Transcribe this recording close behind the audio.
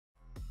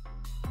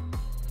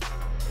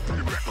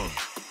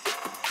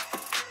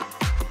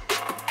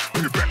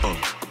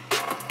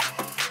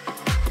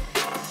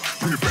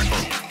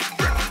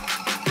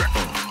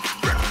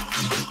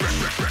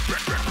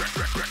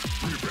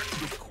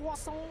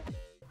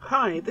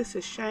Hi, this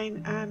is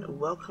Shane and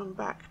welcome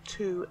back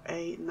to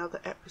another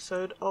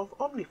episode of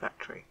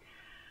Omnifactory.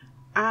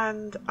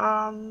 And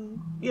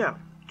yeah,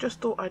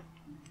 just thought I'd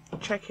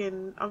check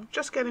in. I'm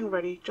just getting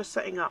ready, just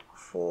setting up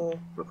for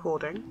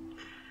recording.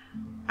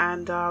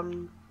 And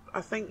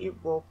I think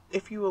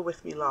if you were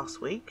with me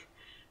last week,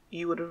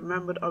 you would have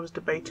remembered I was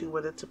debating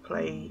whether to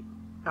play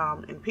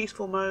in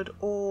peaceful mode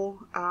or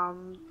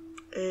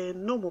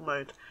in normal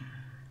mode.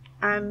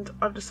 And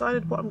I've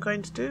decided what I'm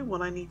going to do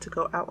when I need to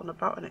go out and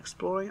about and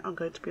exploring. I'm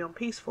going to be on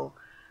peaceful.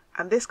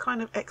 And this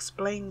kind of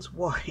explains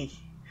why.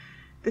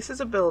 This is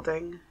a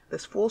building,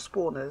 there's 4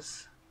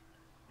 spawners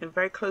in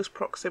very close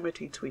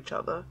proximity to each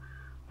other.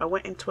 I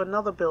went into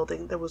another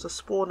building, there was a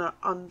spawner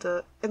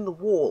in the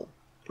wall.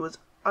 It was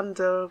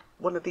under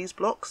one of these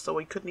blocks, so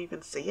we couldn't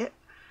even see it.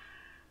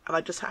 And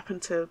I just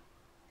happened to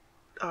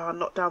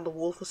knock down the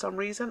wall for some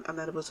reason, and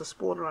then there was a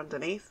spawner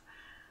underneath.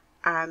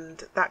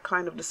 And that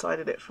kind of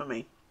decided it for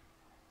me.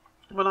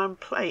 When I'm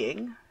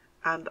playing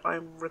and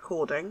I'm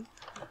recording,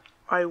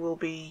 I will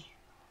be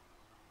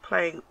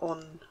playing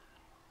on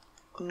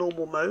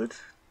normal mode.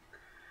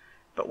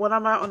 But when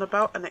I'm out and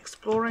about and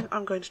exploring,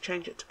 I'm going to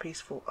change it to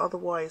peaceful.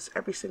 Otherwise,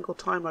 every single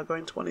time I go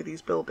into one of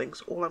these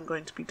buildings, all I'm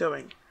going to be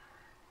doing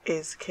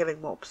is killing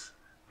mobs.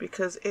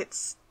 Because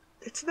it's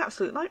an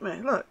absolute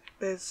nightmare. Look,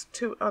 there's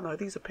 2... Oh no,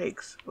 these are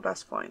pigs. Well,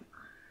 that's fine.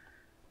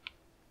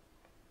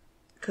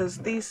 Because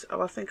these...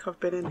 Oh, I think I've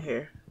been in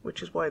here,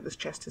 which is why this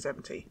chest is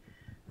empty.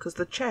 Because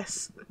the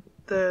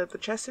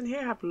chests in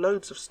here have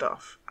loads of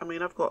stuff. I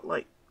mean, I've got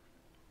like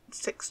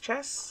 6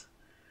 chests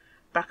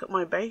back at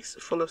my base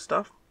full of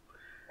stuff.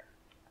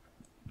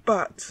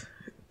 But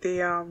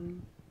the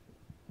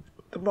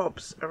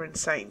mobs are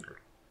insane.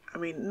 I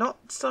mean,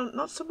 not so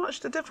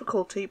much the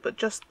difficulty, but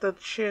just the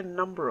sheer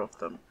number of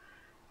them.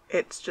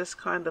 It's just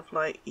kind of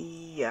like,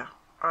 yeah,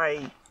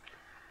 I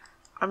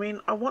mean,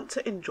 I want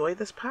to enjoy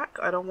this pack.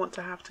 I don't want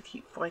to have to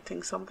keep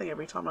fighting something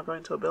every time I go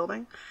into a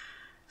building.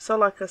 So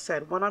like I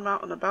said, when I'm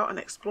out and about and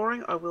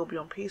exploring, I will be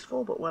on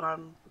peaceful, but when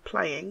I'm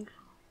playing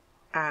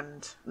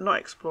and not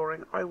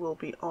exploring, I will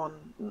be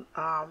on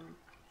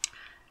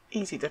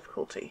easy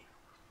difficulty,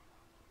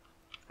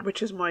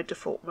 which is my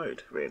default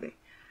mode, really.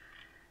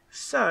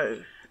 So,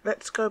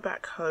 let's go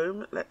back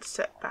home. Let's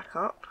set back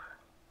up.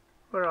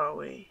 Where are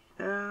we?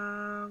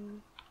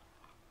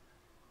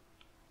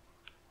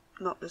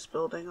 Not this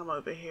building, I'm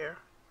over here.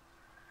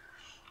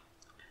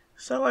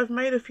 So I've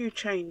made a few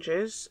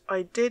changes.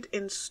 I did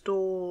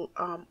install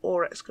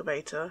ore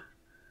excavator,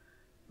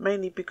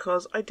 mainly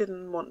because I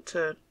didn't want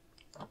to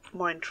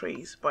mine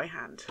trees by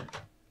hand.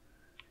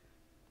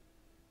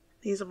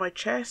 These are my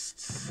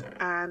chests,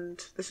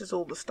 and this is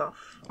all the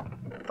stuff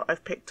that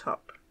I've picked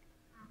up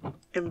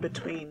in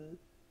between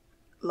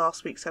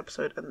last week's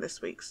episode and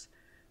this week's.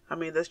 I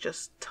mean, there's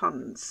just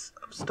tons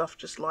of stuff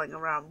just lying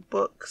around,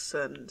 books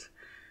and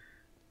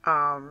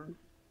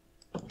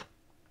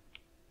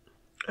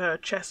a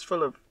chest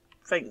full of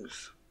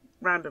things,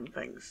 random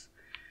things.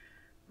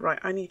 Right,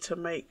 I need to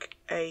make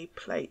a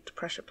plate,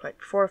 pressure plate.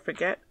 Before I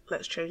forget,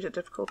 let's change the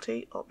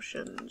difficulty.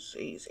 Options,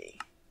 easy.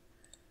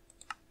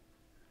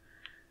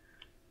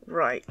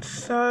 Right,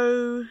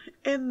 so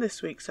in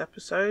this week's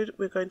episode,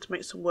 we're going to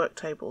make some work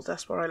tables.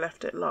 That's where I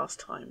left it last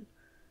time.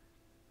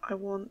 I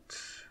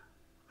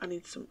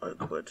need some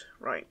oak wood.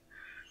 Right.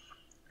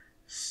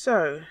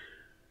 So,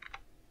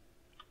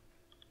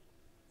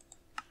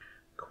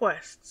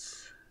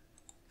 quests.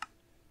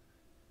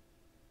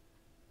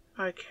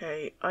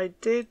 Okay, I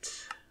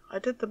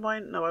read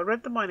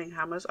the mining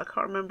hammers. I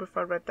can't remember if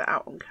I read that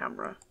out on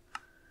camera.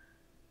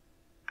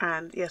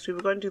 And yes, we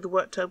were going to do the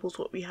work tables,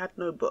 but we had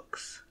no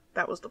books.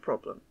 That was the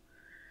problem.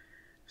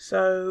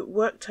 So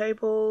work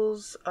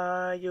tables,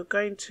 you're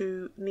going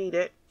to need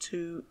it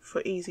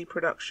for easy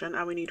production,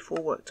 and we need 4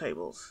 work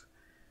tables.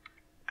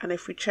 And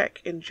if we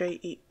check in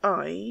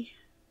JEI,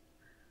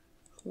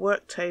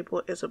 work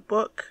table is a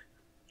book,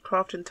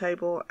 crafting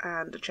table,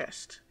 and a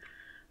chest.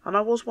 And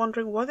I was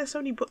wondering why there's so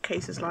many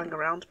bookcases lying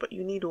around, but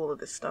you need all of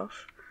this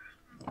stuff.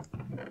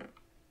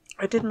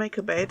 I did make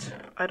a bed.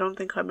 I don't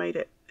think I made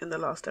it in the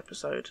last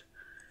episode.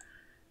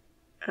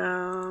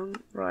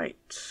 Right.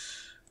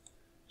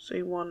 So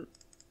you want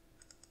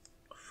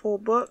 4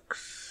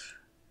 books,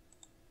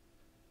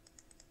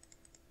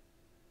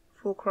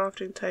 4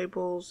 crafting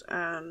tables,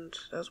 and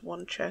there's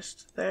 1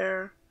 chest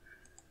there.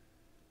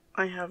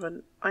 I have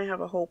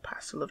a whole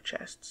passel of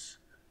chests.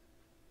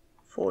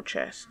 4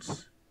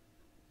 chests.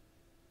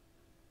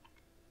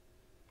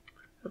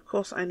 Of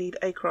course, I need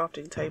a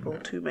crafting table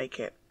to make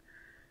it.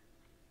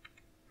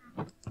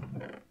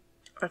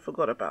 I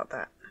forgot about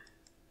that.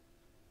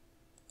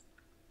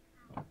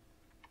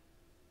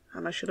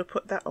 And I should have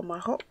put that on my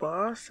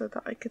hotbar so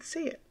that I could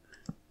see it.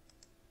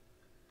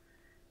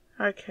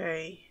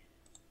 Okay.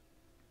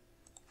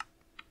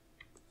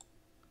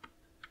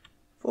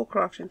 4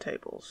 crafting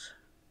tables.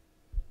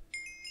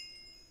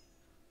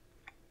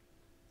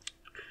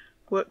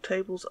 Work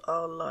tables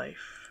are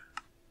life.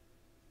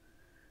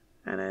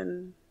 And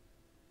then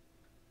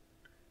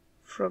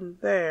from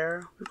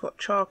there, we've got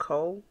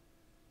charcoal.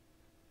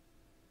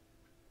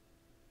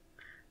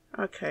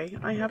 Okay,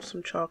 I have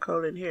some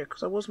charcoal in here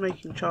because I was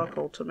making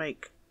charcoal to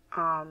make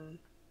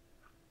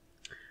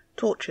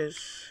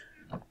torches.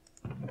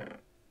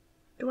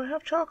 Do I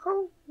have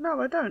charcoal?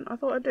 No, I don't. I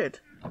thought I did.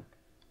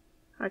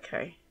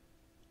 Okay.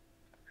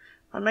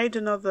 I made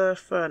another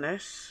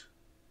furnace.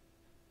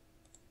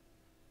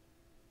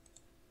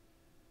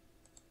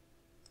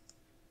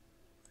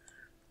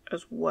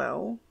 As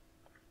well.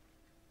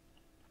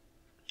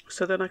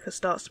 So then I can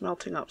start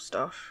smelting up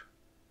stuff.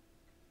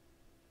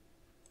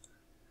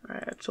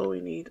 Right, that's all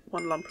we need.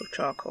 One lump of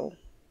charcoal.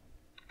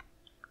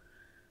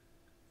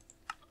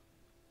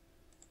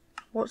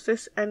 What's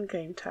this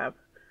endgame tab?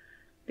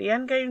 The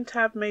endgame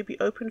tab may be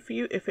open for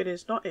you. If it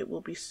is not, it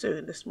will be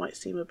soon. This might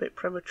seem a bit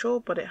premature,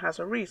 but it has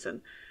a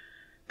reason.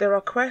 There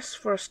are quests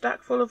for a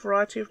stack full of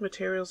variety of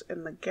materials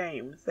in the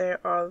game.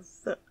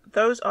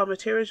 Those are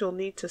materials you'll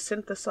need to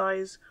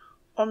synthesize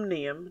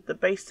omnium, the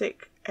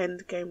basic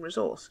endgame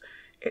resource.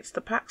 It's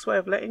the pack's way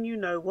of letting you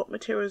know what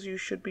materials you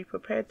should be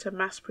prepared to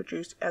mass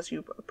produce as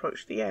you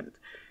approach the end.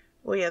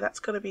 Well, yeah,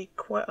 that's going to be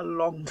quite a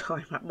long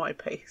time at my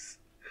pace.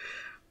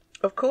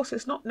 Of course,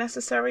 it's not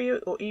necessary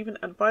or even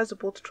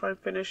advisable to try and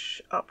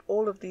finish up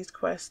all of these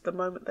quests the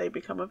moment they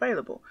become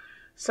available.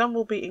 Some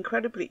will be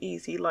incredibly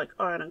easy, like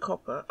iron and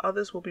copper.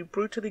 Others will be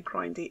brutally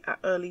grindy at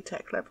early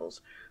tech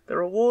levels. The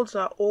rewards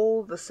are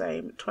all the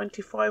same,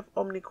 25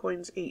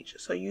 omnicoins each,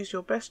 so use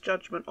your best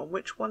judgment on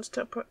which ones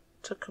to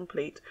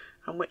complete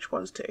and which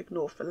ones to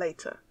ignore for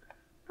later.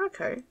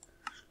 Okay.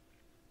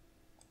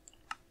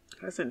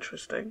 That's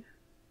interesting.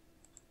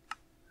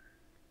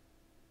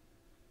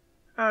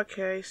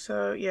 Okay,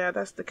 so yeah,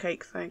 that's the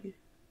cake thing.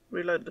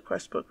 Reload the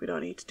quest book, we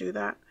don't need to do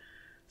that.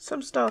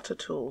 Some starter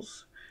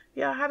tools.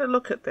 Yeah, I had a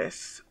look at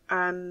this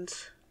and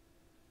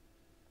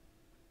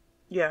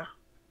yeah,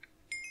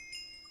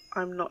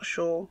 I'm not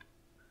sure.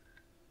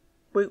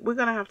 We're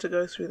going to have to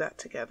go through that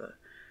together.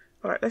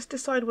 Alright, let's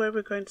decide where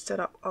we're going to set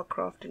up our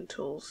crafting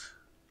tools.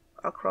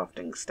 Our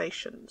crafting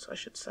stations, I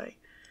should say.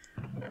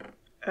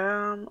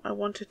 I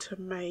wanted to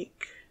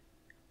make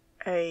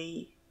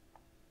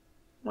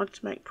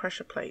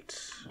pressure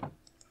plates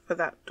for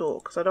that door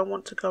because I don't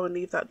want to go and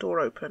leave that door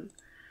open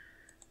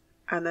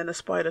and then a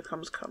spider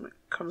comes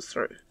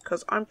through,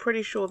 because I'm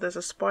pretty sure there's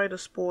a spider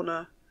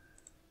spawner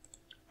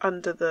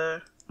under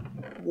the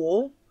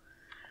wall,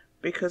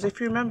 because if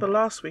you remember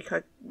last week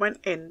I went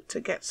in to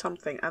get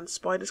something and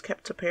spiders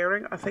kept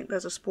appearing. I think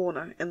there's a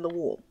spawner in the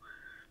wall.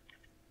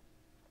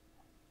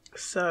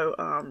 So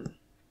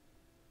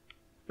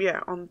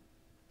yeah, on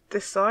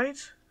this side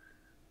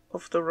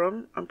of the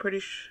room I'm pretty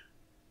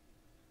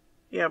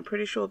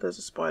sure there's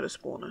a spider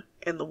spawner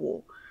in the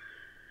wall.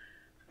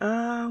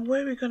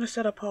 Where are we going to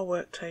set up our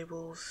work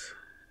tables?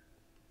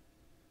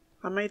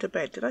 I made a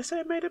bed. Did I say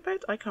I made a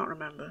bed? I can't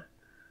remember.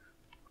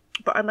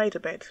 But I made a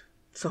bed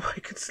so I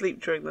could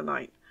sleep during the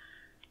night.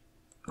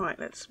 Alright,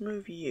 let's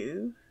move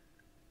you.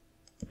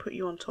 Put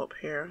you on top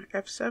here.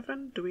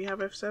 F7? Do we have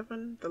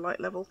F7? The light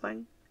level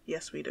thing?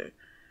 Yes, we do.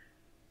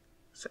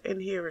 So in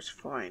here is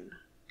fine.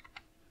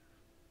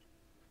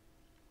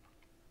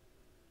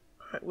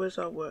 Alright, where's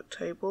our work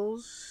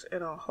tables?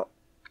 In our hot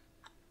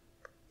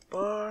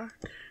bar.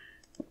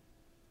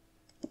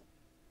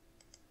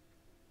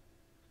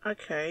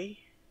 Okay.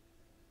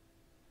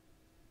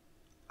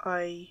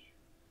 I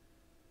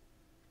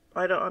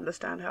don't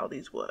understand how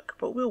these work,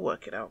 but we'll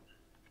work it out.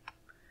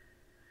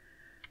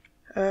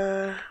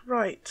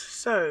 Right,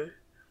 so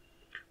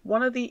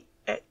one of the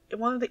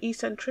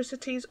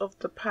eccentricities of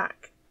the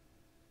pack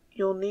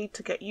you'll need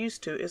to get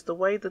used to is the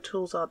way the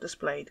tools are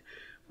displayed.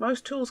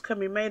 Most tools can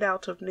be made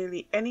out of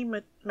nearly any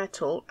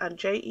metal, and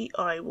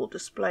JEI will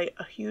display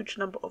a huge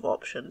number of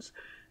options,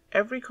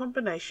 every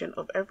combination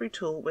of every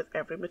tool with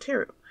every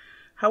material.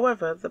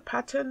 However, the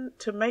pattern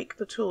to make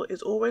the tool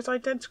is always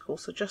identical,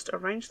 so just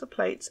arrange the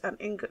plates and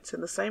ingots in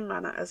the same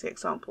manner as the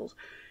examples,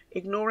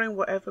 ignoring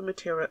whatever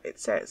material it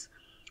says.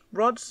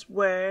 Rods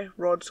where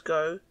rods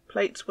go,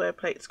 plates where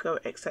plates go,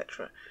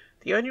 etc.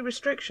 The only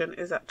restriction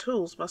is that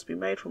tools must be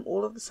made from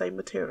all of the same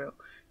material.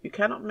 You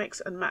cannot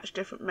mix and match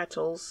different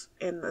metals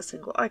in a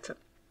single item.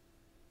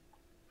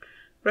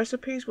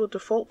 Recipes will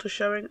default to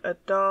showing a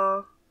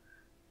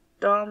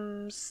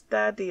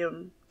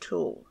Darmstadium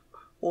tool,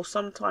 or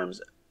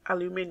sometimes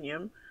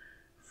aluminium,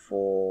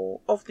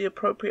 of the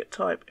appropriate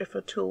type if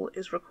a tool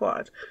is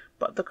required,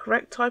 but the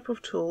correct type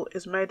of tool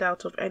made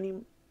out of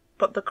any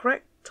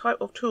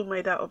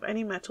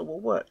metal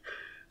will work.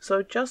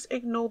 So just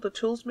ignore the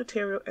tool's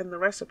material in the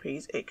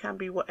recipes. It can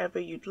be whatever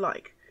you'd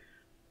like.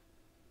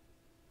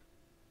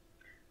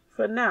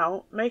 For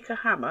now, make a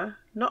hammer,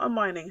 not a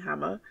mining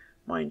hammer,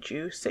 mind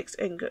you, 6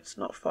 ingots,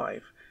 not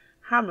 5.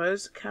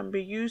 Hammers can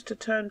be used to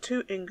turn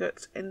 2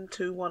 ingots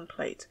into 1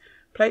 plate.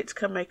 Plates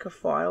can make a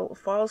file,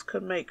 files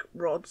can make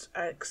rods,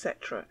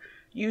 etc.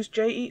 Use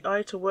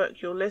JEI to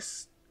work your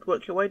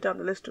way down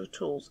the list of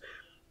tools.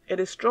 It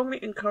is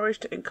strongly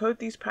encouraged to encode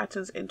these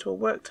patterns into a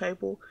work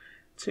table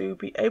to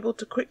be able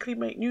to quickly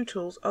make new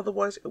tools,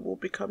 otherwise it will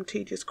become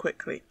tedious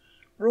quickly.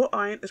 Raw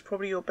iron is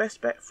probably your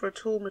best bet for a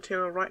tool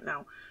material right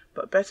now,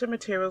 but better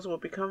materials will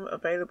become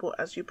available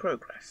as you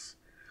progress.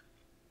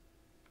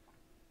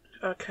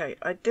 Okay,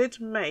 I did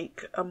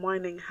make a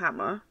mining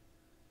hammer.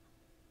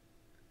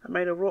 I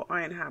made a wrought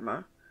iron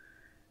hammer,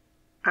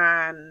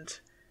 and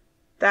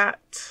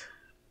that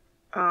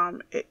I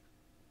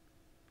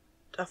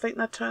think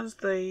that turns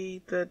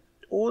the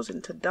ores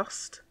into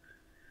dust,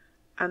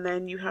 and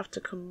then you have to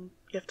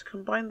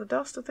combine the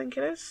dust, I think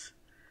it is.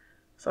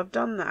 So I've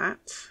done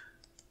that.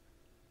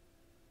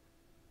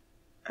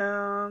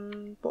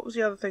 What was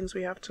the other things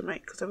we have to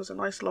make? Because there was a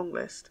nice long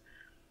list.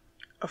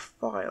 A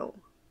file.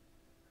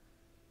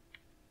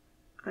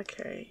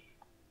 Okay.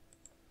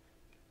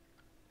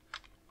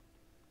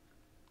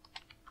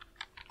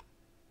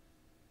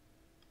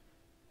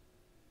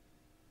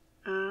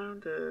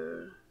 And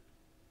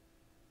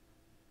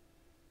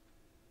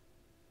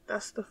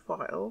that's the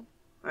file.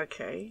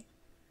 Okay.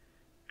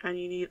 And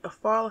you need a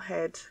file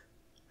head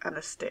and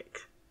a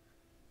stick.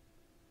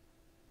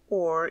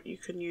 Or you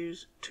can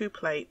use 2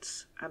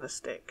 plates and a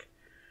stick.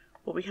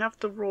 Well, we have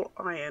the wrought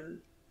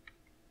iron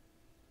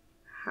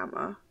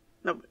hammer.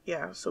 No,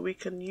 yeah, so we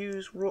can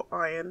use wrought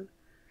iron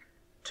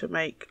to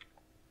make...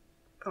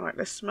 Alright,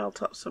 let's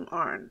smelt up some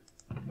iron.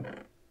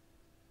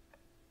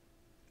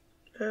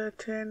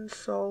 Tin,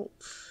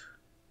 salt.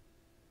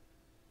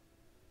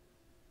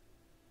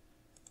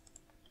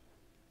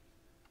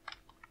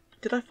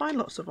 Did I find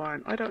lots of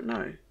iron? I don't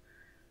know,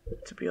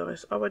 to be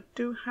honest. Oh, I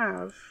do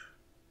have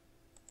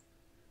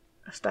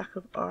a stack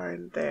of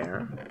iron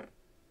there.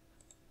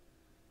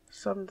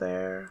 Some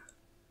there.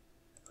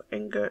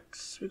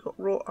 Ingots. We got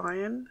raw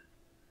iron.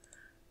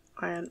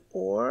 Iron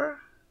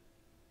ore.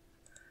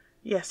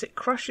 Yes, it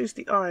crushes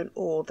the iron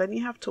ore. Then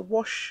you have to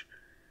wash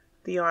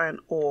the iron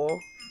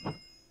ore.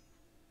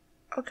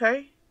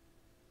 Okay.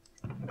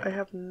 I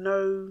have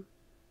no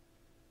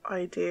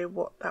idea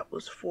what that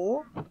was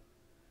for.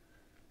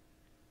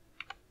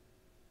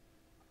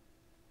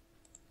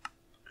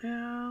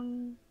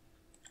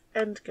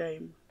 End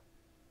game.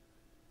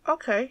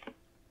 Okay.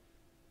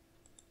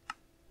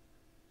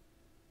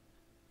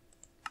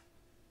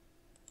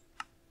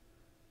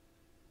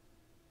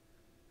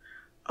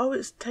 Oh,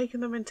 it's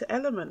taken them into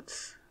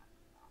elements.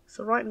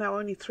 So right now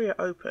only 3 are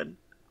open.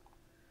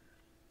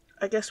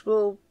 I guess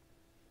we'll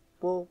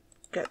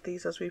get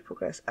these as we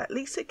progress. At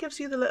least it gives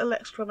you the little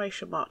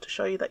exclamation mark to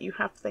show you that you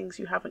have things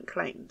you haven't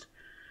claimed,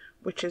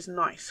 which is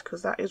nice,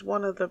 because that is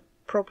one of the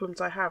problems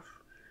I have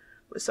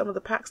with some of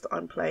the packs that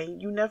I'm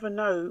playing. You never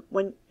know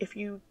when if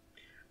you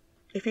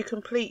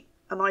complete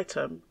an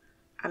item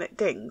and it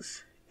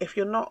dings, if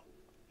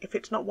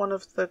it's not one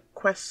of the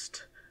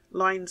quest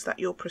lines that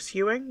you're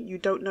pursuing, you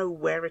don't know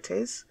where it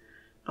is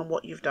and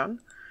what you've done.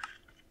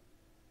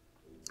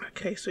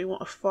 Okay, so you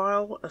want a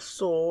file, a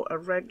saw, a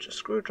wrench, a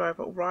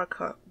screwdriver,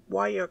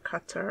 wire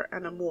cutter,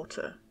 and a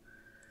mortar.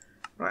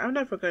 Right, I'm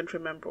never going to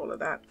remember all of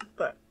that,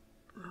 but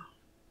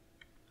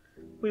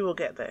we will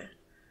get there.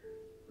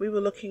 We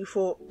were looking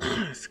for,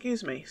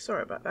 excuse me,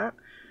 sorry about that.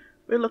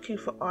 We're looking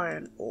for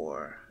iron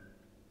ore.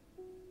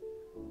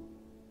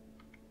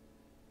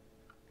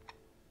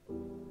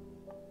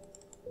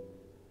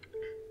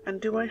 And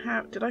did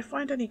I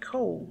find any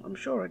coal? I'm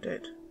sure I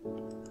did.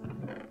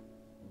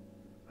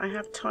 I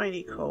have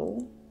tiny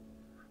coal.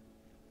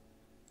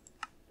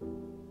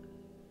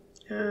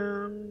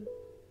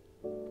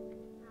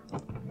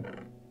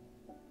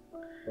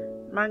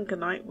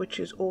 Manganite, which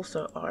is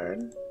also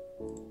iron.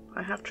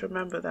 I have to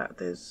remember that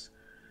there's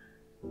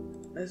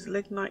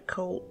lignite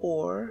coal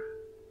ore.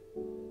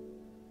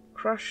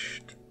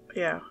 Crushed,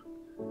 yeah.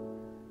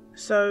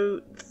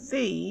 So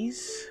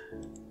these,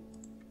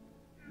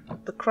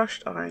 the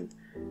crushed iron,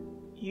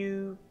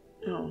 you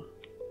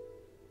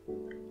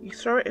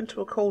throw it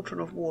into a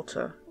cauldron of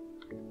water.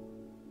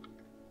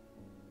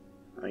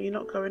 Are you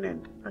not going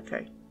in?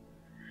 Okay.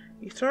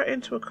 You throw it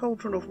into a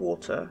cauldron of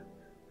water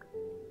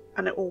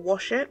and it will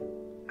wash it,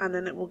 and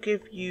then it will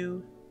give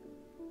you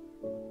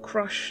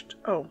crushed,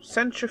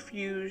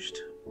 centrifuged,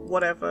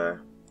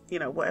 whatever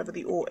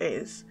the ore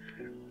is.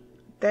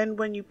 Then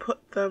when you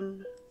put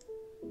them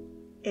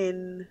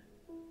in,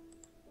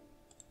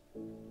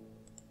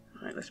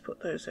 alright, let's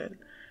put those in.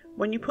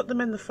 When you put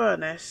them in the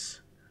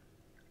furnace,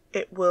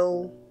 it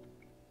will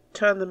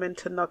turn them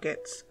into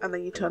nuggets, and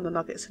then you turn the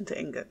nuggets into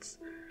ingots.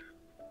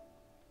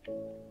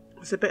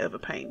 It's a bit of a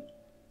pain.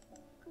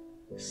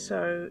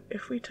 So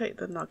if we take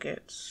the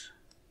nuggets,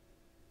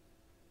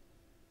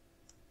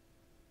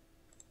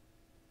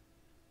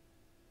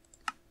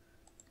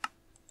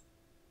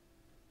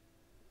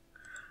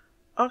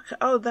 okay,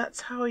 oh,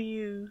 that's how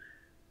you,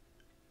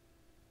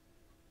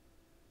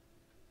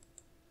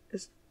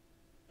 is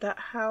that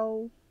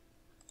how,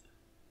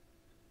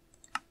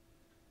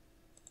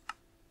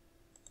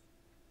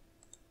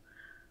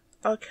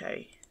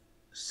 okay,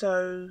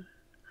 so,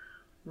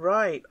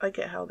 right, I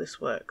get how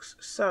this works.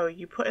 So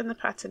you put in the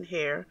pattern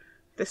here,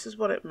 this is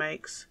what it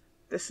makes,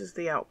 this is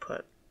the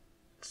output.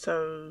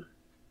 So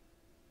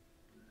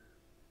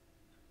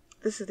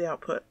this is the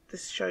output,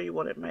 this shows you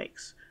what it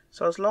makes.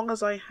 So as long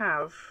as I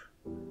have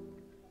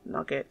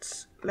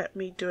nuggets, let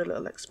me do a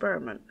little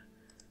experiment.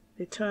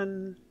 They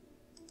turn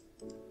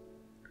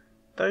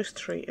those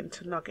 3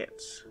 into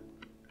nuggets.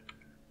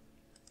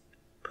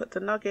 put the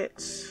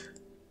nuggets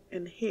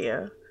in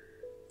here,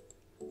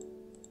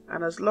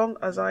 and as long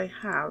as I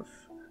have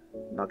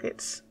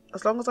nuggets,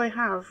 as long as I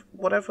have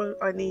whatever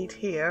I need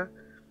here,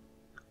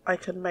 I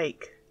can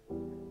make.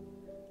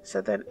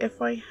 So then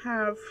if I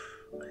have,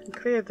 I can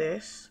clear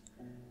this,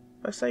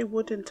 if I say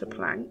wood into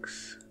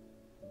planks,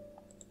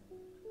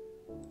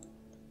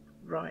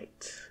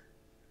 right,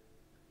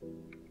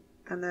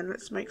 and then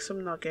let's make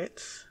some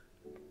nuggets.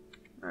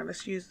 Now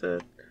let's use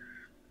the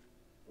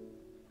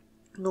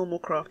normal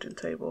crafting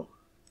table.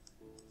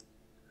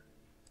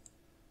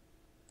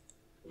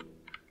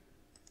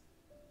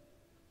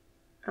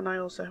 And I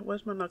also,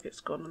 where's my nuggets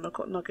gone? And I've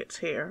got nuggets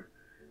here.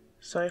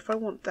 So if I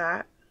want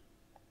that,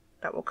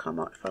 that will come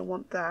up. If I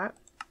want that,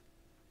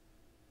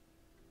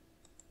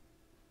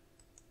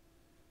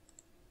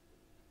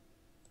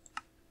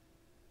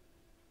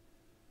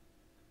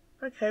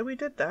 okay, we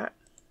did that.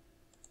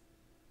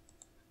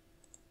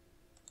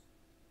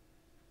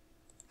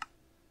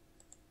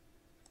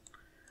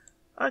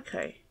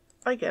 Okay,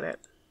 I get it.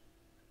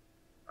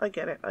 I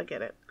get it, I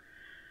get it.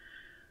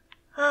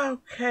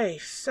 Okay,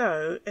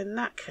 so in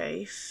that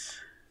case,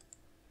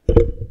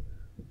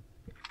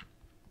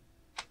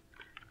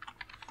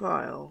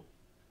 file.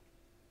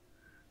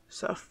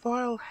 So a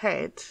file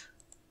head,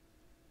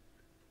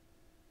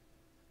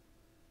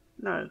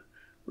 no,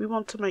 we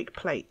want to make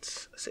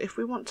plates. So if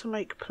we want to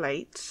make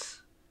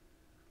plates,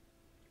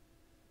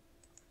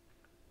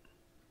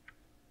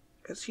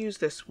 let's use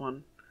this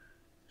one.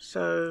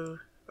 So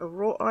a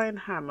wrought iron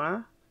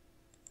hammer,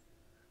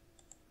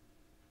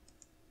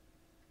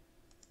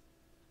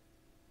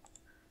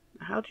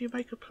 how do you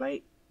make a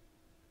plate?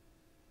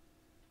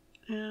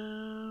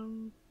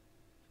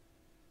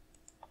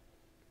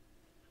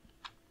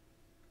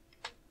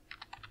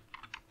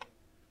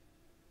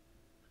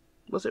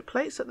 Was it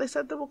plates that they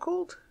said they were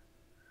called?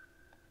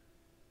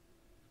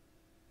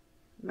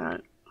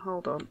 No,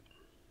 hold on.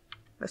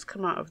 Let's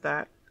come out of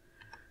that.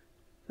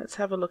 Let's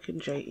have a look in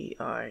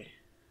JEI.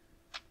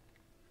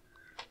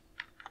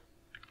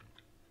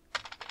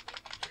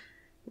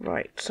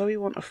 Right, so we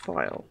want a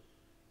file.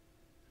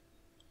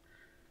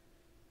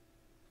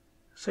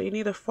 So you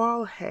need a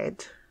file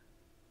head.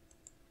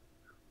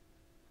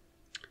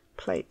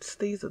 Plates,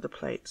 these are the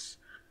plates.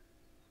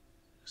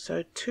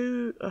 So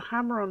a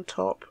hammer on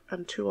top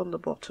and 2 on the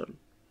bottom.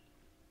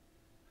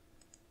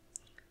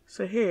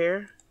 So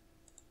here,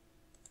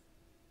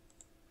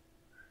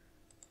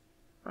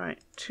 right,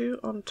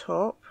 2 on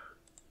top,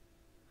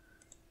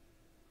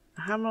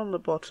 a hammer on the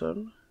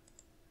bottom.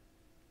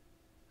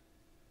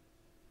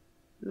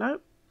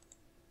 Nope.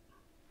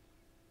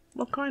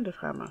 What kind of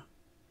hammer?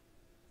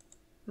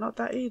 Not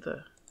that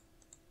either.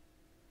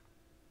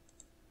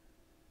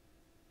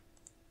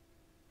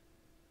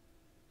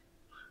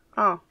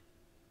 Oh,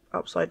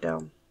 upside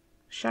down.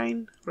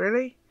 Chaynne,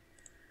 really?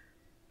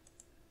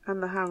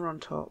 And the hammer on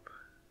top.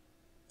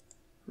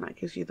 And that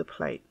gives you the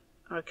plate.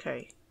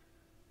 Okay.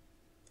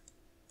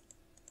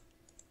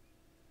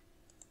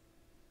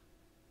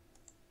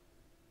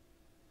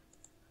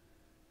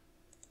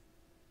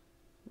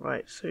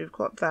 Right, so you've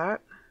got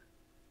that.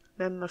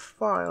 Then the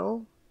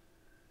file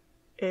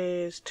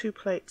is 2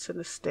 plates and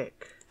a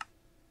stick.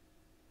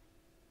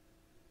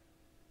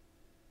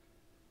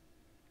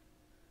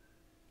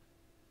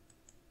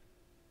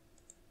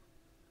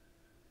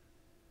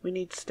 We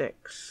need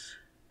sticks.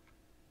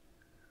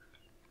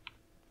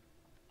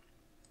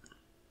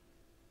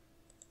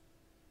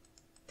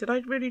 Did I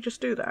really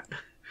just do that?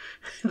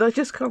 Did I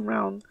just come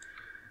round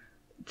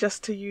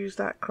just to use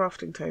that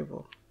crafting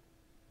table?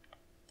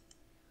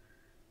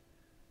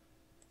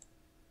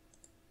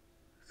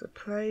 The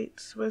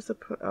plates, where's the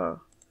oh,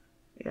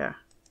 yeah.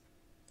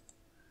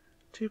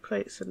 2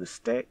 plates and a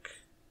stick.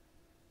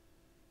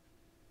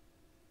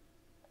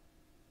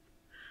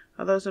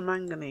 Oh, those are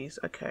manganese,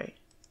 okay.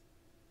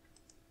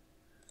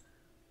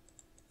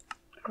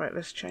 Right,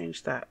 let's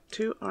change that.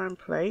 2 iron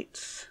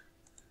plates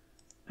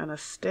and a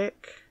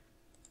stick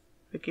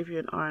will give you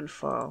an iron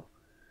file.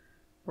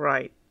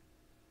 Right.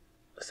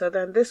 So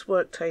then this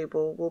work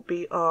table will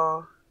be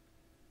our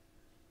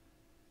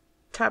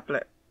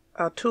tablet,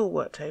 our tool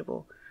work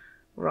table.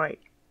 Right.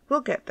 We'll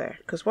get there,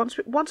 because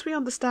once we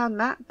understand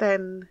that,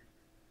 then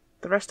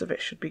the rest of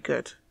it should be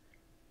good.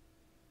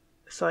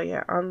 So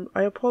yeah,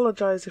 I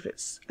apologize if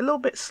it's a little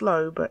bit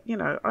slow, but you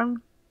know,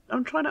 I'm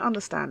trying to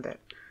understand it,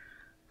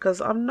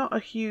 because I'm not a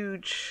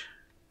huge,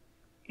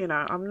 you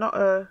know, I'm not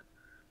a,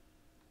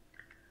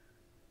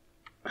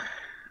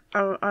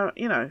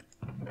 you know,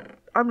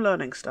 I'm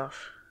learning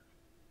stuff.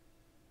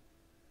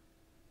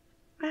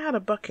 I had a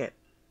bucket.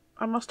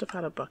 I must have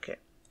had a bucket.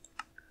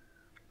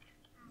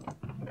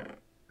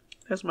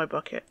 There's my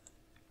bucket.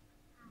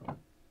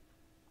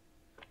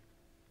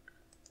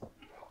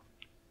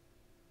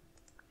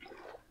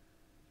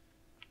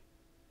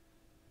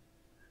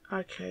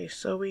 Okay,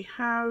 so we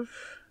have,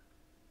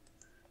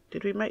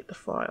 did we make the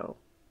file?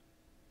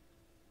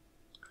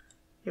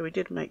 Yeah, we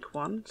did make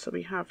one, so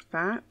we have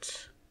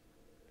that.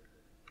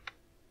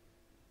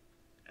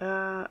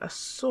 A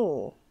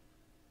saw.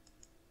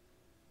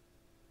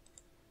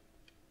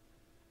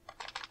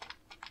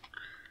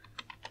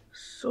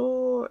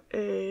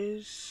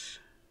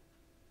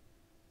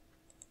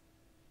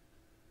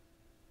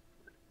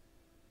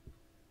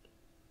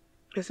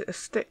 Is it a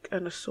stick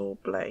and a saw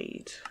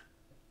blade?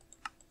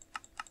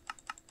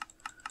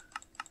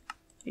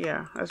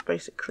 Yeah, that's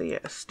basically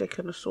it, a stick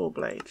and a saw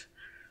blade.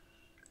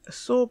 A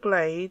saw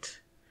blade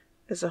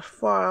is a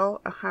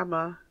file, a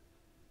hammer,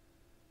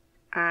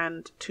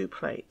 and 2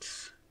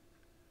 plates.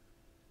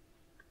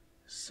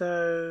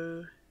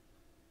 So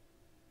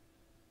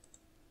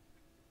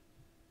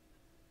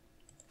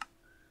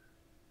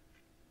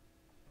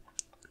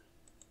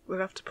we'll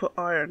have to put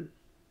iron.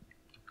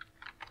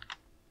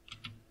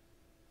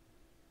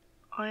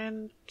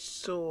 Iron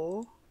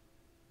saw,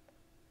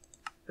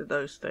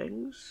 those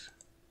things.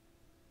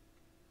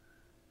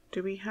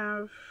 Do we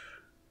have?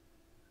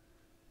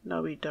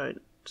 No, we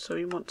don't. So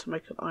we want to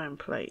make an iron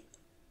plate.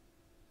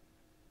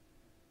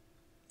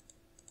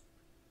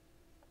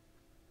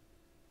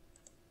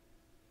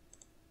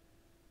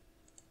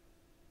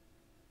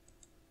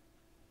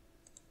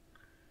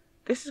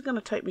 This is going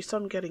to take me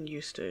some getting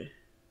used to.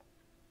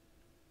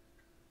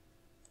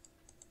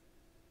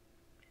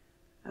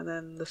 And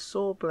then the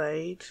saw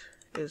blade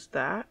is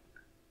that.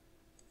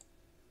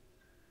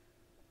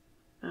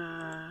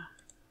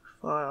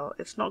 File.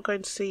 It's not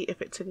going to see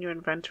if it's in your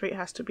inventory. It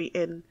has to be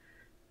in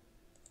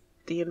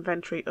the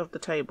inventory of the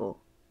table.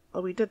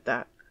 Oh, we did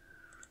that.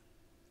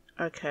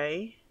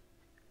 Okay.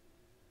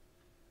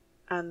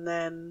 And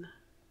then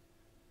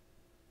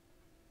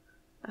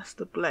that's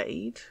the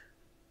blade.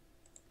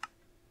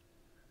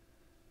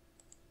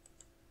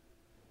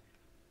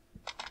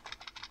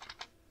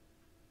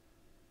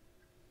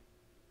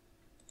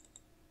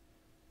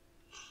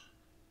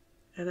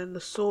 And then the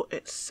saw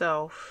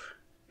itself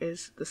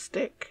is the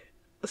stick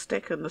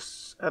and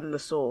the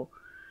saw.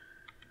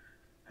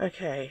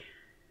 Okay,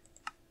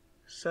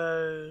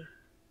 so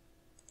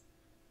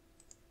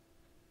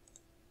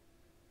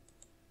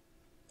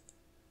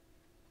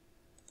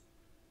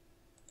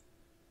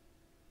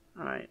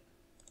all right.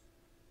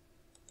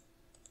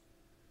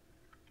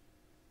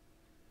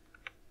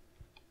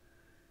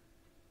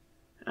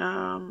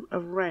 A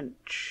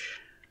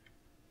wrench.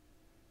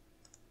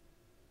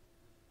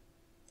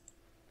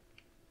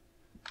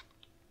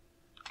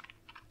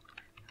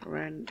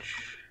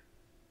 Wrench.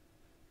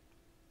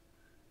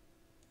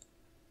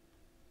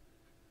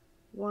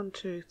 1,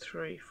 2,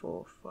 3,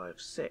 4,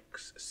 5,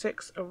 6.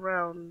 6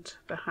 around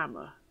the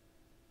hammer.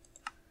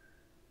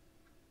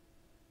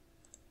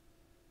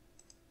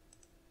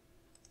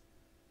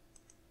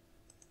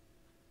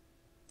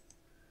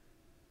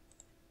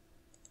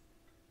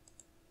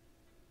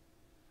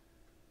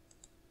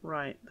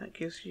 Right, that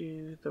gives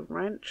you the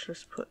wrench.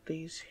 Let's put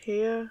these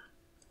here.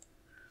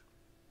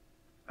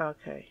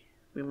 Okay,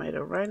 we made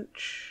a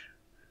wrench.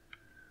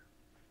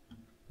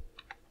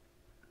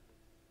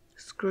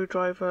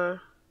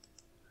 Screwdriver.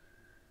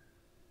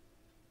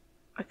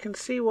 I can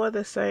see why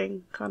they're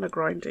saying kind of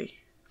grindy.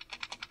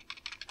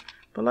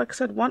 But like I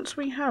said, once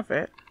we have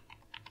it,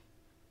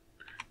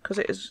 because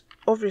it is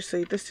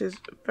obviously, this is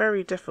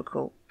very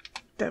difficult.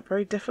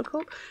 Very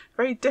difficult?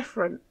 Very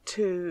different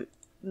to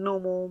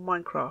normal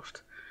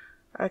Minecraft.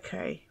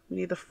 Okay, we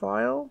need a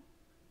file,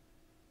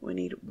 we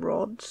need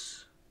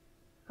rods,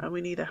 and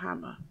we need a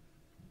hammer.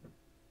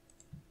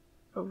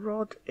 A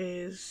rod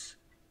is...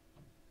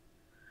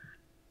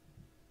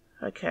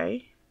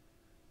 okay.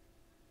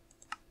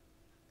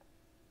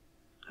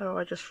 Oh,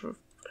 I just...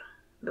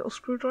 little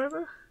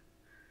screwdriver?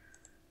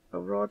 A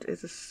rod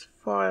is a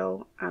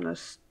file and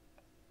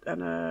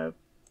a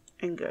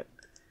ingot.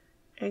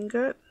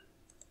 Ingot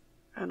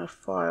and a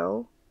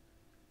file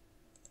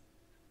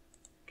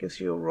gives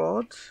you a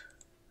rod.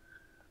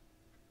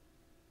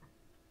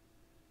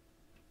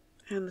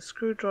 And the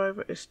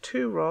screwdriver is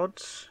 2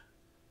 rods,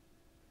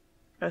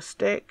 a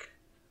stick,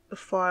 the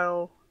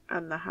file,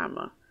 and the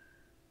hammer.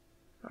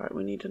 Alright,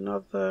 we need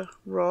another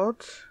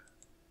rod.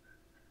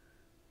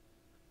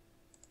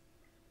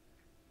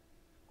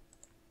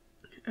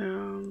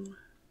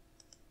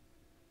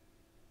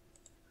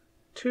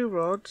 Two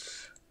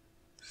rods,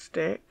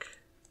 stick,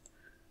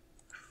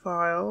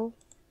 file,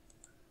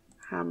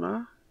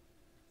 hammer,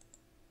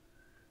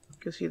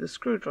 gives you the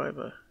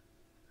screwdriver.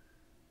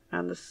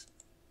 And this,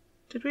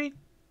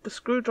 the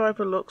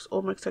screwdriver looks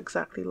almost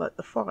exactly like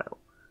the file.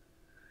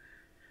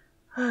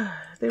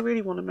 They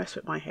really want to mess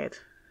with my head.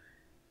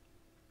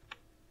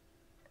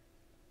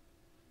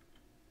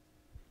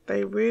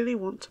 They really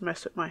want to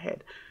mess with my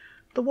head.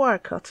 The wire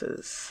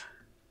cutters.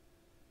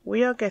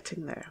 We are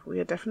getting there. We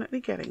are definitely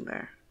getting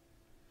there.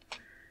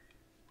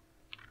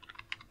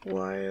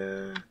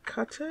 Wire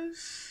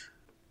cutters.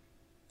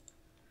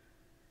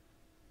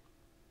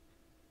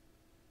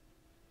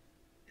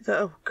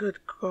 Oh, good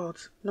God.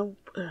 No.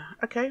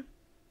 Okay.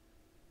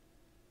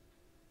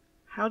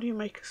 How do you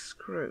make a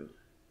screw?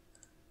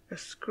 A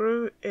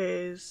screw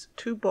is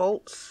 2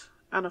 bolts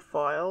and a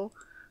file.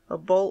 A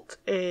bolt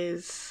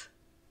is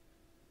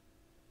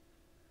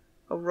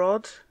a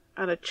rod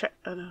and a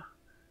chainsaw?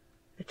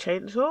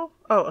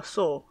 Oh, a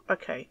saw.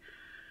 Okay.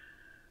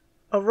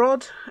 A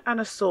rod and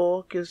a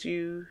saw gives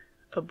you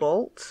a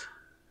bolt.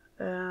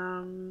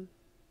 Alright,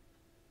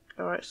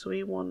 so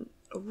we want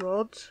a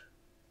rod.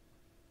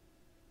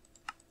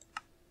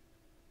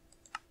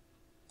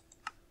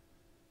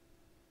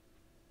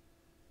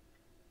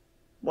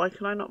 Why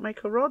can I not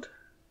make a rod?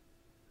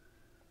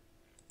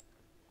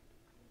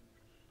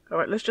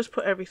 Alright, let's just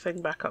put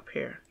everything back up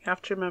here. You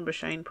have to remember,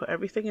 Chaynne, put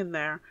everything in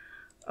there.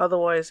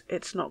 Otherwise,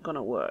 it's not going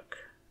to work.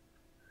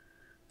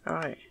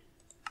 Alright.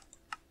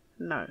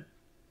 No.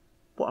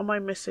 What am I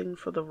missing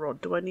for the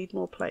rod? Do I need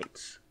more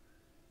plates?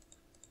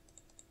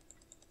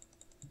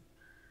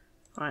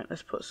 Alright,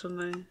 let's put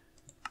something.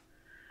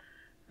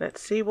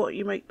 Let's see what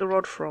you make the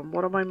rod from.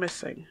 What am I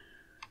missing?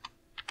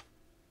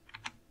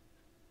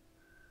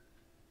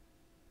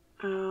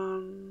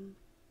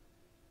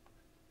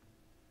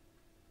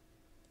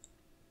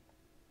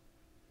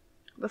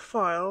 The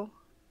file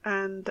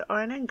and the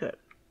iron ingot.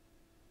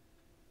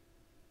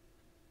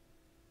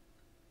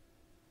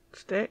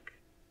 Stick.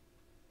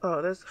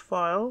 Oh, there's the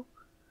file.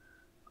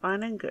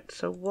 Iron ingot.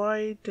 So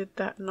why did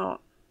that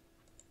not?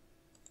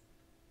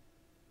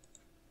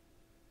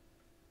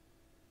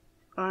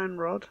 Iron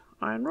rod.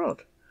 Iron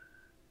rod.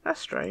 That's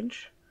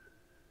strange.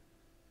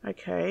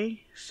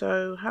 Okay,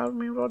 so how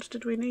many rods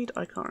did we need?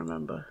 I can't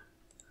remember.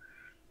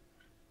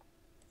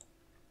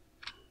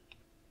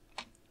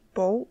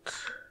 Bolt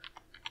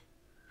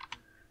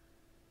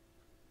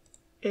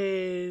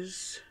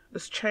is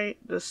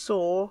the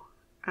saw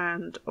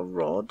and a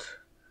rod.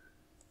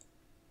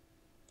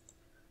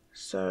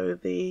 So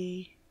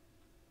the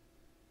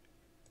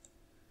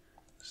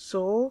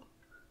saw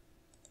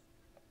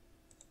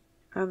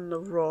and the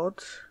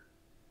rod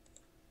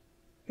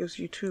gives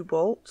you 2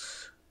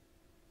 bolts.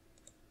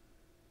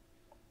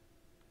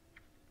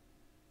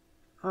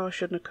 Oh, I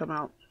shouldn't have come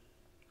out.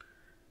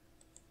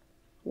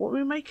 What are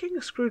we making?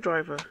 A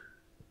screwdriver.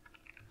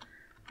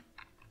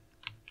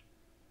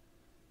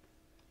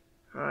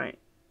 Right,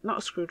 not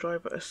a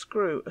screwdriver, a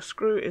screw. A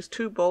screw is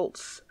 2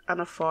 bolts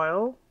and a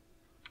file.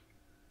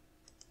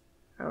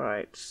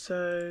 Alright,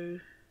 so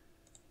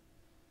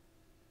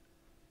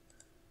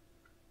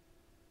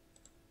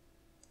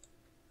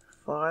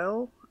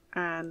file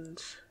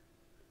and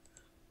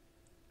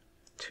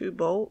 2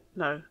 bolt.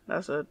 No,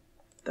 that's a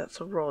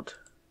rod.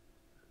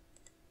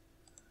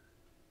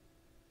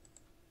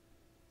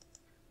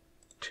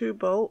 2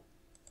 bolt.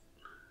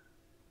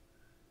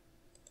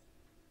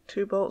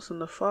 2 bolts and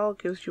the file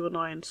gives you an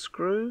iron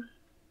screw.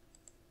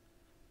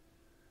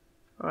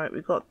 Alright,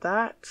 we got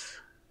that.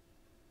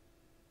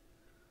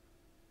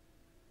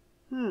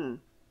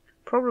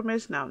 Problem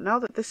is now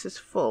that this is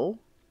full,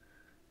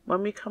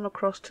 when we come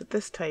across to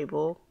this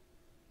table,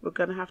 we're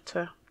going to have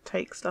to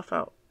take stuff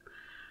out.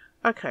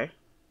 Okay.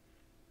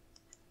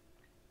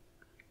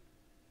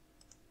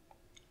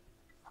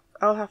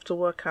 I'll have to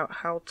work out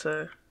how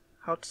to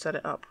set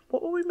it up.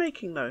 What were we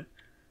making though?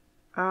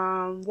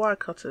 Wire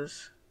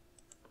cutters.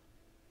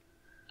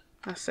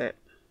 That's it.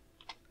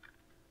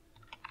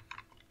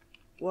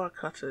 Wire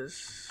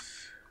cutters.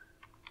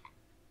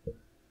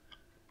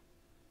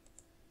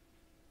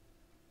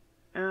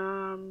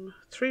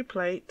 3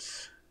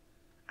 plates,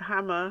 a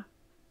hammer,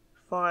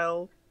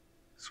 file,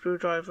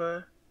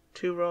 screwdriver,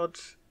 2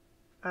 rods,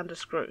 and a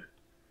screw.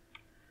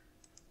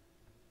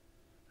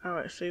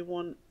 Alright, so you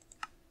want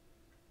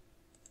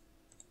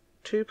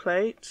 2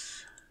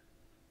 plates.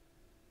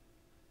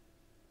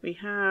 We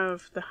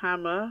have the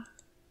hammer,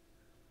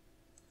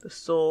 the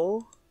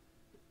saw,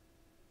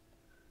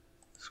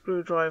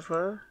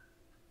 screwdriver,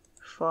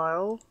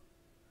 file,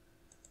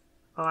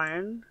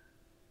 iron,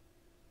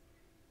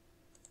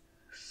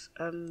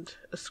 and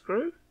a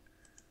screw.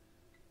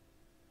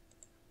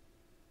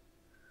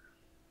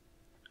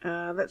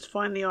 Let's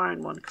find the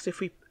iron one, because if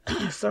we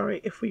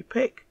if we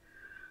pick,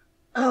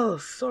 oh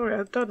sorry,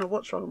 I don't know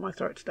what's wrong with my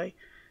throat today.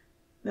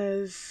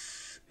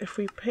 If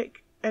we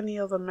pick any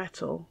other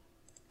metal,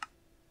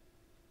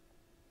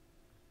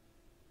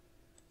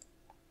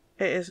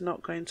 it is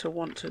not going to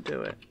want to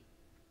do it.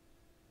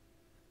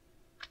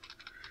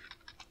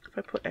 If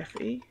I put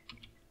FE,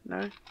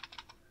 no.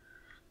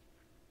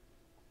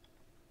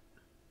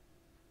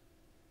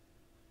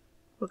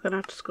 We're going to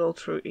have to scroll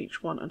through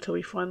each one until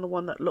we find the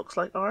one that looks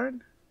like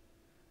iron.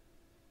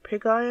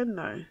 Pig iron?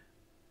 No.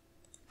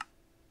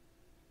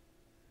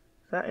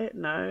 Is that it?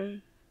 No.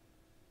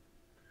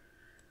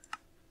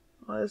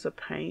 Well, there's a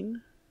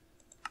pain.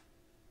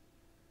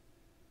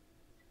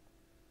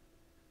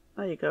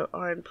 There you go,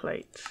 iron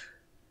plate.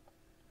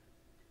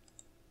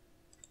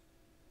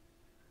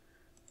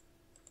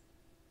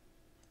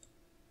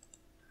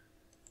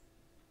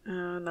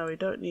 No, we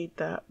don't need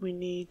that. We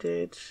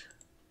needed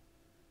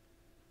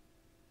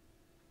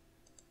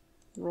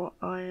wrought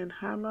iron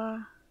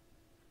hammer.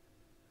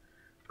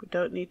 We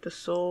don't need the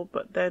saw,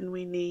 but then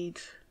we need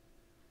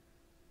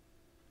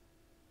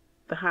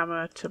the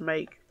hammer to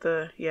make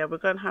the, yeah, we're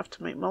going to have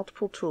to make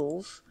multiple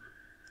tools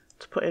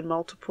to put in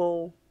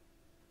multiple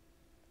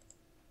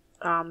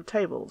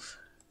tables.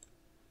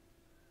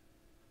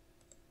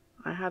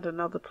 I had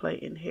another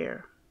plate in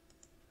here,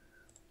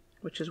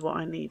 which is what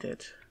I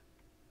needed.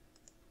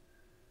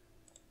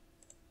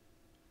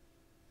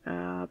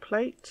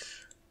 Plate.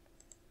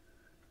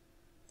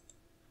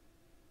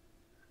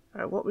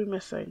 Alright, what are we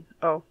missing?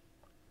 Oh,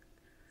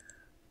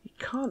 you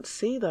can't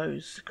see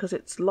those because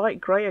it's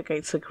light grey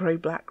against a grey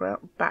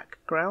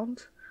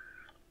background.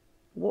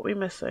 what are we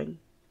missing?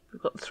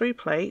 We've got the 3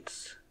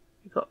 plates.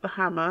 We've got the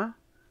hammer.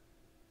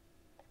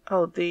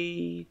 Oh,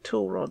 the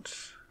tool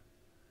rods.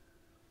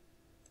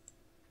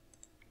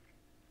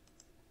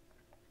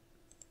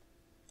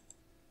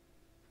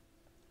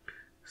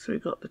 So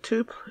we've got the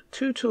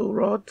two tool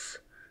rods,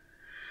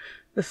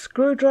 the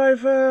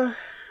screwdriver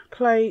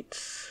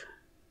plates.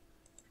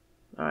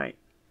 Right.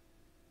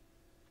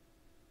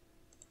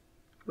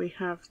 We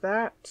have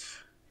that.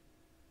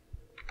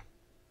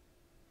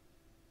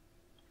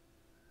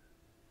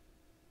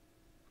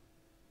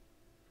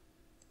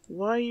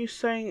 Why are you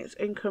saying it's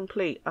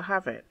incomplete? I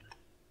have it.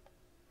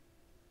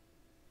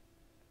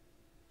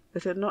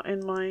 Is it not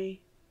in my...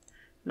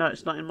 No,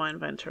 it's not in my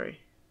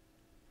inventory.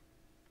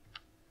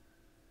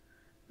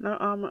 No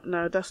armor.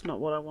 No, that's not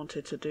what I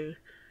wanted to do.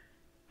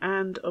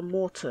 And a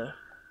mortar.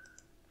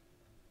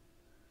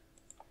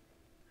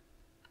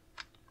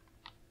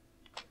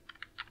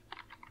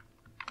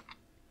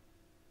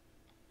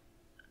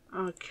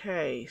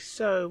 Okay,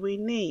 so we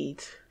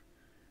need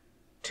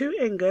 2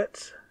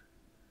 ingots.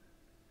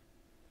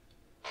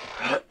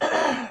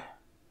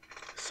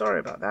 Sorry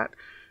about that.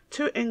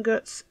 2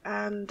 ingots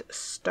and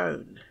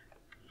stone.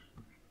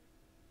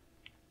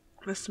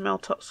 Let's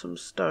melt up some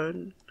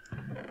stone.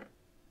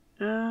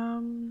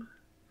 Come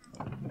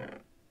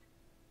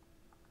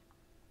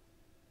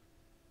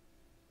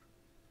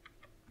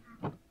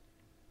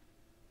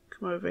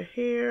over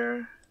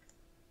here.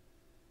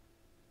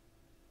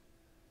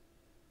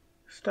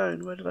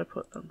 Stone, where did I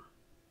put them?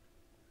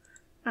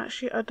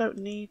 Actually, I don't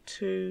need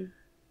to...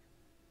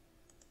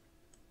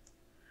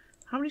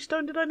 How many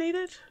stone did I need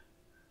it?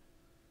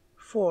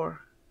 4.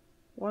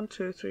 1,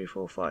 2, 3,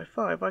 4, 5.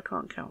 5, I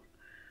can't count.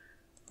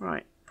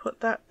 Right,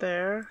 put that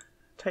there.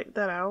 Take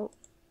that out.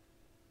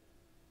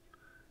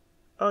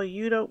 Oh,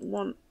 you don't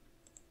want...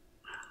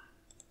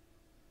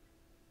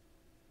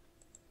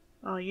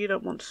 Oh, you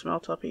don't want to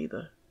smelt up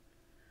either.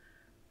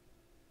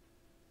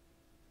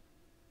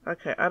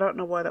 Okay, I don't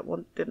know why that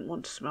one didn't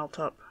want to smelt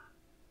up.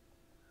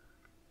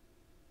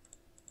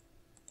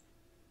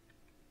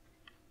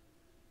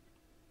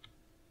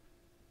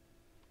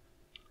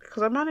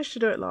 Because I managed to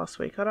do it last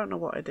week. I don't know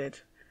what I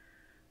did.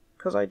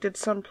 Because I did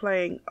some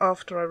playing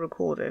after I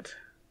recorded.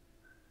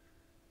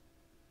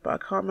 But I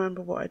can't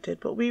remember what I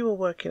did. But we will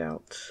work it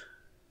out.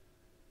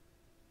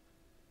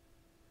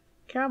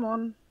 Come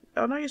on.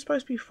 I know you're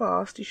supposed to be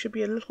fast. You should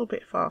be a little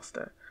bit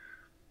faster.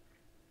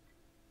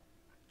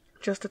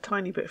 Just a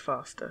tiny bit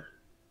faster.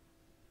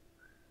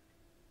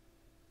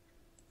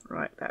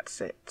 Right, that's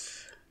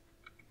it.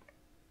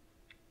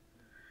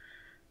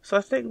 So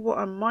I think what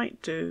I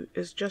might do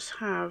is just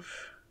have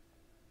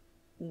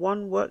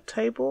 1 work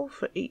table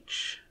for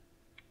each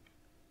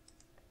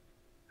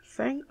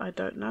thing. I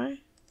don't know.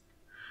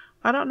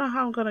 I don't know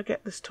how I'm going to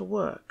get this to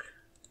work.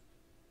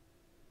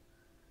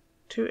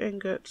 2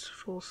 ingots,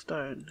 4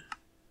 stone.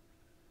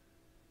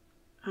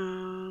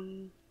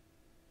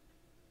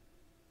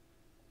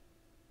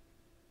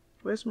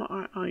 Where's my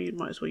iron? Oh, you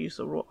might as well use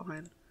the wrought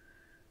iron.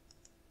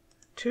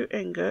 2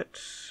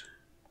 ingots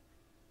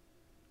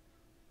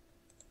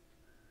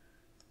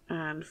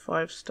and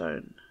 5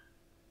 stone.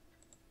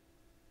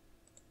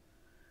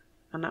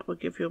 And that would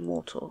give you a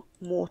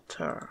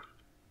mortar.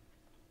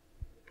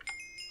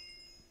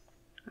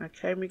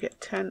 Okay, and we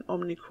get 10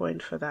 Omni coin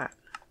for that.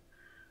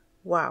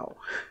 Wow.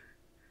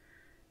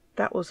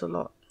 That was a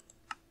lot.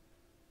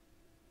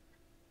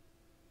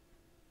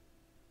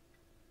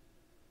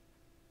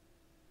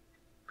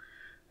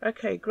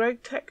 Okay,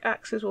 Greg Tech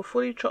axes will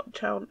fully chop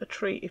down a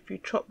tree if you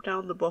chop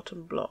down the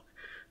bottom block.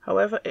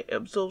 However, it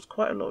absorbs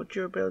quite a lot of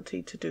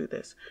durability to do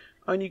this.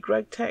 Only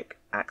Greg Tech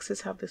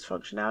axes have this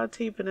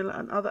functionality. Vanilla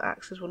and other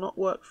axes will not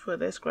work for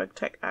this. Greg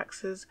Tech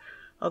axes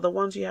are the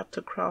ones you have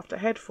to craft a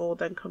head for,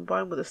 then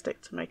combine with a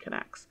stick to make an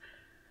axe.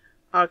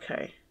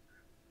 Okay.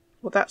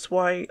 Well, that's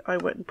why I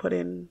went and put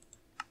in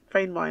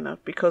Vein Miner,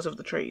 because of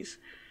the trees.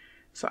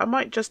 So I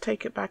might just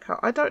take it back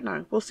out. I don't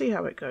know. We'll see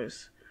how it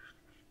goes.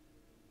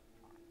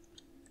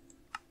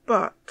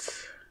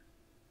 But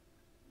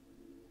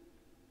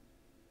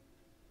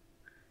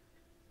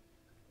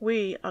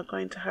we are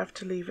going to have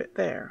to leave it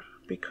there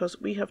because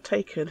we have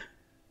taken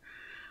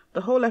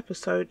the whole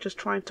episode just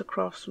trying to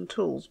craft some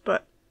tools.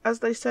 But as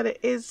they said, it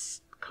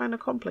is kind of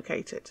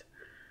complicated.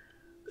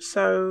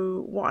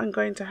 So what I'm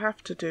going to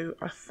have to do,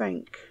 I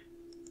think,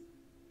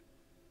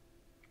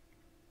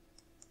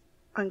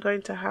 I'm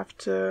going to have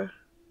to...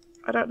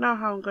 I don't know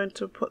how I'm going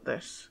to put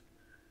this.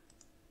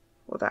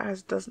 Well,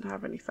 that doesn't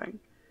have anything.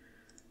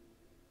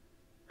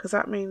 Because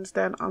that means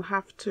then I'll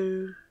have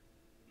to...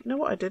 You know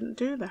what I didn't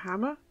do? The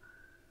hammer.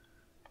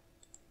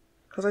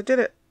 Because I did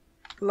it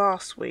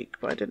last week,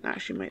 but I didn't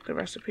actually make the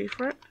recipe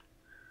for it.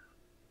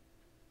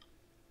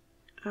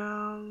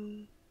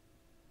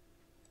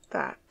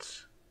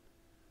 That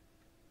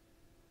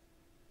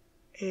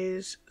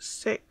is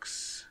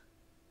six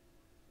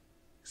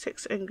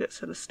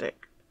ingots and a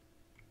stick.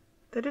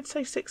 They did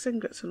say 6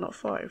 ingots and not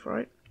 5,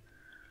 right?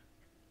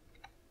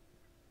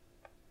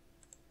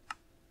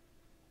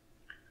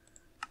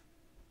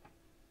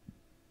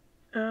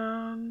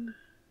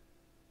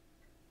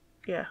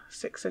 Yeah,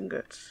 6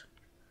 ingots.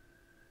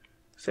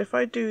 So if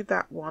I do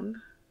that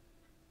one,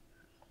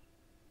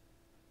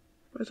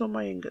 where's all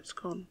my ingots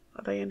gone?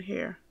 Are they in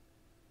here?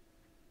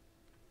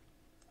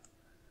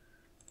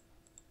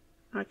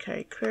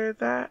 Okay, clear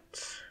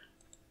that.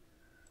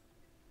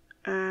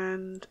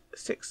 And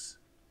 6.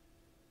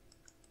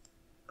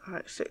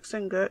 Alright, 6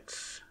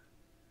 ingots.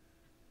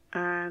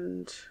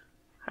 And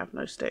have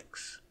no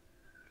sticks.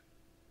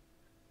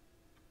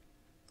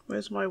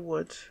 Where's my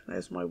wood?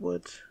 There's my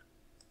wood.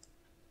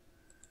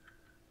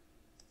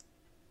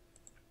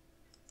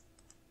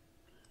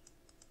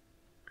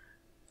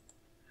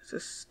 It's a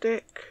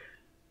stick.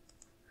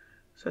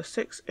 So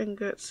 6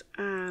 ingots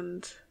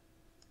and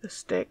the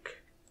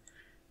stick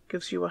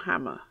gives you a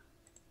hammer.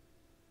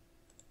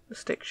 The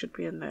stick should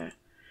be in there.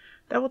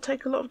 That will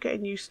take a lot of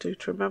getting used to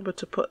remember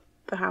to put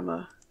the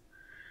hammer.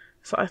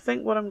 So I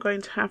think what I'm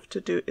going to have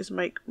to do is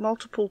make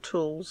multiple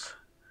tools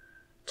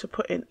to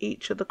put in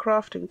each of the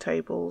crafting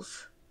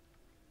tables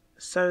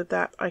so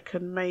that I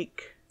can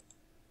make,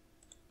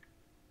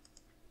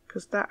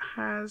 because that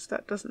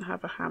doesn't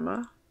have a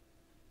hammer.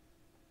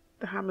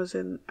 The hammer's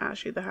in,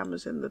 actually the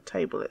hammer's in the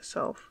table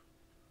itself,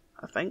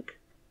 I think.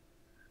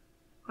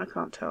 I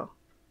can't tell.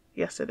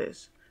 Yes, it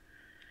is.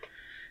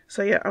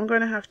 So yeah, I'm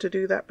going to have to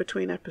do that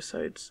between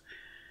episodes.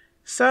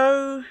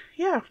 So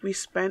yeah, we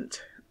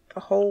spent a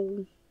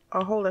whole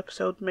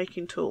episode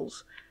making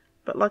tools.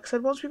 But like I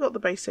said, once we've got the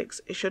basics,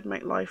 it should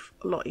make life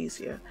a lot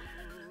easier.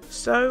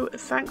 So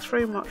thanks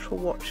very much for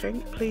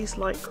watching. Please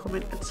like,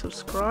 comment and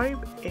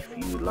subscribe if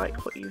you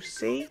like what you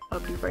see. I'll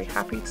be very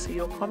happy to see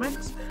your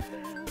comments.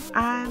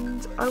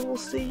 And I will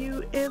see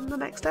you in the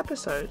next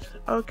episode.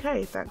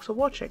 Okay, thanks for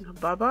watching.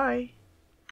 Bye bye.